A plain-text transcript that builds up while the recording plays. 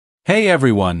Hey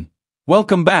everyone!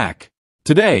 Welcome back!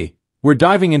 Today, we're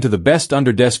diving into the best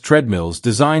under-desk treadmills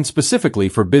designed specifically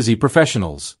for busy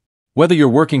professionals. Whether you're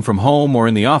working from home or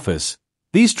in the office,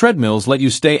 these treadmills let you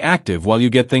stay active while you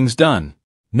get things done.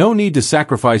 No need to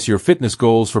sacrifice your fitness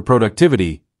goals for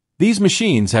productivity. These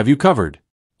machines have you covered.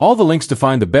 All the links to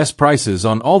find the best prices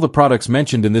on all the products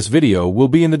mentioned in this video will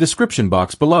be in the description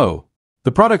box below.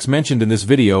 The products mentioned in this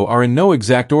video are in no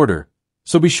exact order,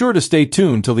 so be sure to stay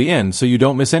tuned till the end so you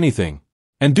don't miss anything.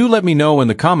 And do let me know in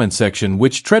the comment section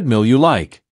which treadmill you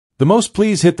like. The most,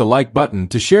 please hit the like button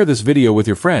to share this video with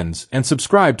your friends and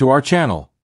subscribe to our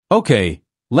channel. Okay,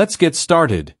 let's get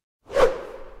started.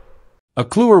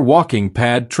 Akluer Walking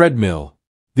Pad Treadmill.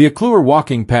 The Akluer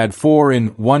Walking Pad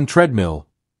 4-in-1 Treadmill.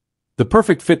 The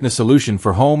perfect fitness solution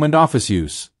for home and office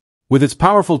use. With its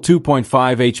powerful 2.5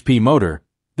 HP motor,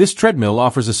 this treadmill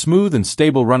offers a smooth and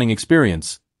stable running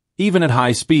experience, even at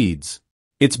high speeds.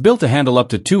 It's built to handle up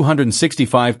to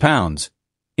 265 pounds,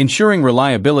 ensuring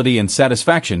reliability and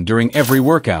satisfaction during every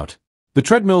workout. The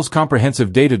treadmill's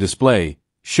comprehensive data display,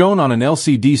 shown on an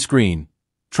LCD screen,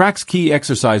 tracks key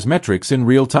exercise metrics in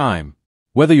real time.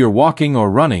 Whether you're walking or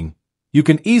running, you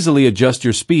can easily adjust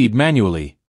your speed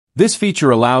manually. This feature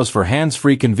allows for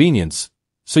hands-free convenience,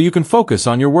 so you can focus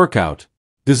on your workout.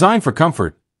 Designed for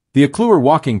comfort, the Akluer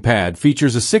Walking Pad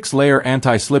features a 6-layer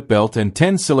anti-slip belt and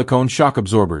 10 silicone shock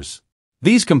absorbers.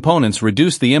 These components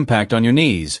reduce the impact on your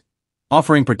knees,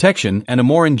 offering protection and a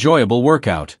more enjoyable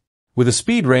workout. With a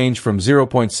speed range from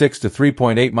 0.6 to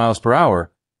 3.8 miles per hour,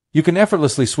 you can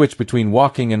effortlessly switch between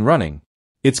walking and running.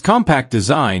 Its compact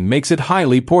design makes it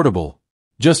highly portable.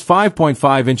 Just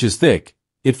 5.5 inches thick,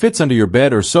 it fits under your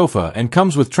bed or sofa and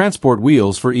comes with transport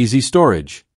wheels for easy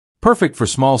storage. Perfect for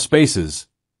small spaces,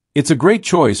 it's a great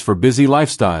choice for busy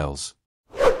lifestyles.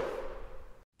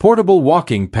 Portable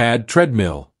Walking Pad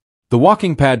Treadmill. The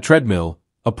Walking Pad Treadmill,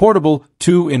 a portable,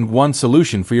 2-in-1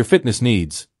 solution for your fitness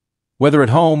needs, whether at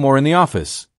home or in the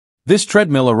office. This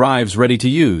treadmill arrives ready to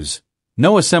use,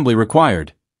 no assembly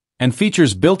required, and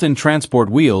features built-in transport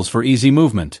wheels for easy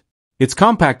movement. Its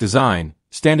compact design,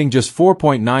 standing just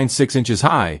 4.96 inches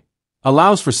high,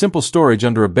 allows for simple storage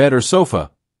under a bed or sofa,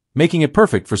 making it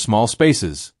perfect for small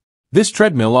spaces. This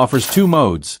treadmill offers two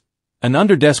modes, an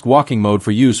under-desk walking mode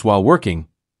for use while working,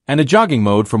 and a jogging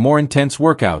mode for more intense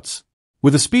workouts.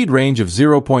 With a speed range of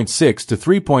 0.6 to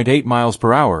 3.8 miles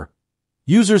per hour,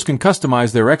 users can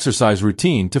customize their exercise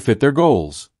routine to fit their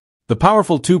goals. The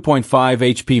powerful 2.5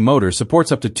 HP motor supports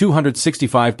up to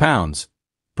 265 pounds,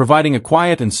 providing a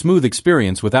quiet and smooth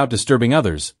experience without disturbing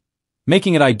others,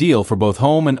 making it ideal for both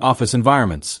home and office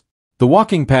environments. The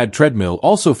Walking Pad Treadmill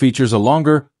also features a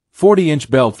longer, 40-inch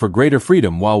belt for greater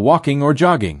freedom while walking or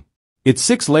jogging. Its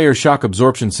 6-layer shock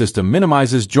absorption system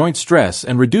minimizes joint stress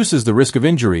and reduces the risk of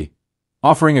injury,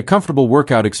 offering a comfortable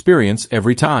workout experience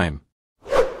every time.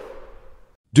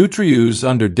 Dutrieux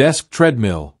Under Desk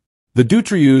Treadmill. The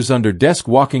Dutrieux Under Desk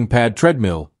Walking Pad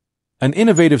Treadmill, an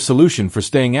innovative solution for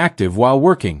staying active while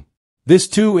working. This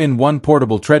 2-in-1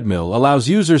 portable treadmill allows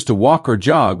users to walk or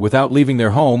jog without leaving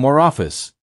their home or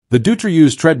office. The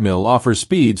Dutrieux treadmill offers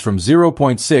speeds from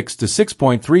 0.6 to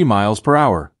 6.3 miles per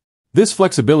hour. This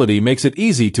flexibility makes it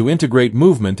easy to integrate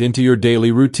movement into your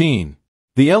daily routine.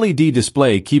 The LED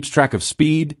display keeps track of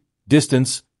speed,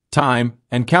 distance, time,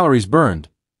 and calories burned,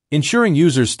 ensuring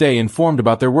users stay informed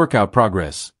about their workout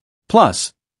progress.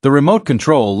 Plus, the remote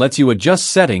control lets you adjust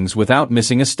settings without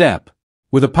missing a step.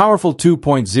 With a powerful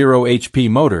 2.0 HP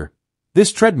motor,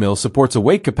 this treadmill supports a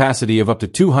weight capacity of up to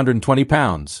 220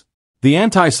 pounds. The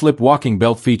anti-slip walking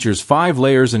belt features 5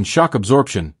 layers and shock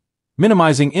absorption,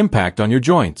 minimizing impact on your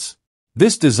joints.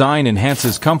 This design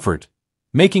enhances comfort,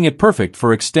 making it perfect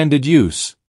for extended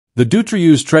use. The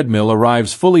Dutrieux treadmill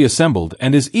arrives fully assembled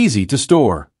and is easy to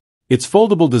store. Its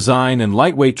foldable design and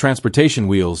lightweight transportation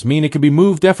wheels mean it can be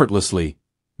moved effortlessly,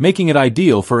 making it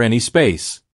ideal for any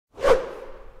space.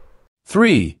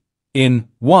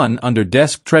 3-in-1 Under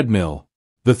Desk Treadmill.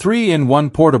 The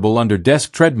 3-in-1 portable under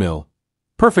desk treadmill,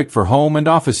 perfect for home and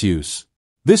office use.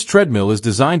 This treadmill is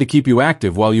designed to keep you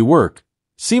active while you work,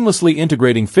 seamlessly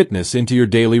integrating fitness into your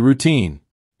daily routine.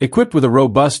 Equipped with a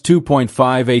robust 2.5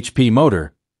 HP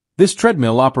motor, this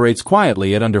treadmill operates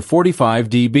quietly at under 45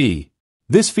 dB.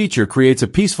 This feature creates a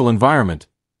peaceful environment,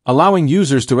 allowing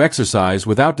users to exercise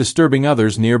without disturbing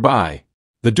others nearby.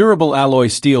 The durable alloy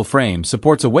steel frame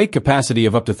supports a weight capacity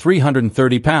of up to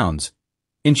 330 pounds,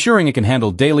 ensuring it can handle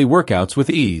daily workouts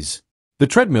with ease. The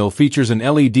treadmill features an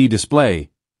LED display,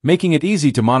 making it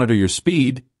easy to monitor your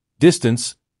speed,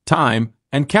 distance, time,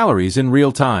 and calories in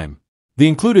real time. The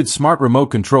included smart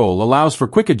remote control allows for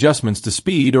quick adjustments to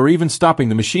speed or even stopping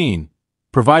the machine,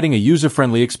 providing a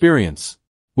user-friendly experience.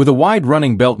 With a wide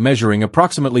running belt measuring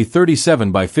approximately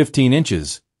 37 by 15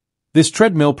 inches, this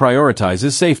treadmill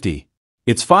prioritizes safety.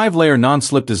 Its 5-layer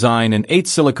non-slip design and 8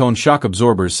 silicone shock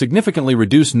absorbers significantly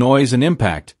reduce noise and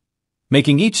impact,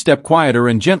 making each step quieter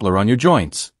and gentler on your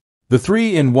joints. The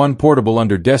 3-in-1 portable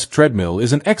under-desk treadmill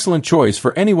is an excellent choice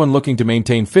for anyone looking to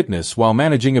maintain fitness while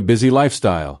managing a busy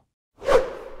lifestyle.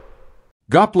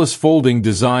 Goplus Folding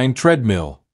Design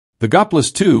Treadmill. The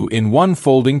Goplus 2-in-1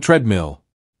 Folding Treadmill.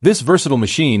 This versatile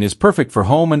machine is perfect for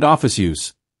home and office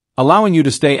use, allowing you to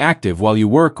stay active while you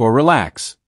work or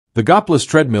relax. The Goplus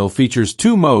treadmill features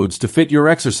 2 modes to fit your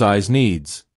exercise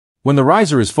needs. When the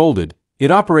riser is folded, it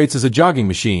operates as a jogging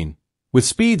machine, with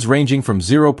speeds ranging from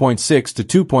 0.6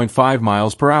 to 2.5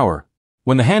 miles per hour.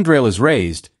 When the handrail is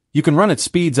raised, you can run at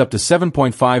speeds up to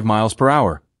 7.5 miles per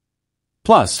hour.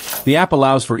 Plus, the app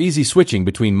allows for easy switching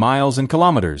between miles and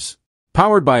kilometers.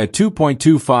 Powered by a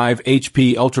 2.25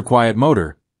 HP ultra-quiet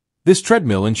motor, this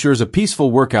treadmill ensures a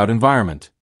peaceful workout environment.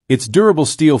 Its durable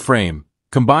steel frame,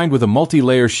 combined with a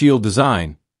multi-layer shield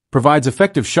design, provides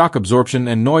effective shock absorption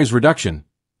and noise reduction,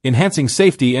 enhancing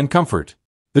safety and comfort.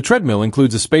 The treadmill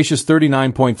includes a spacious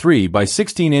 39.3 by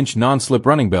 16-inch non-slip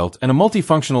running belt and a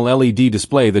multifunctional LED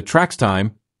display that tracks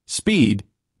time, speed,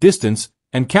 distance,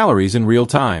 and calories in real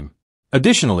time.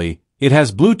 Additionally, it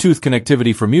has Bluetooth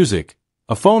connectivity for music,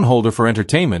 a phone holder for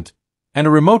entertainment, and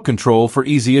a remote control for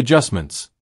easy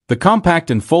adjustments. The compact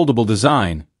and foldable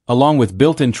design, along with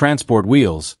built-in transport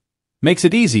wheels, makes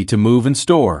it easy to move and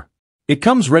store. It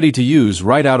comes ready to use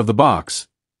right out of the box,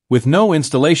 with no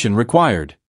installation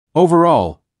required.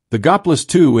 Overall, the Goplus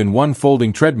 2-in-1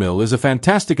 folding treadmill is a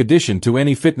fantastic addition to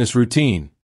any fitness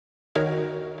routine.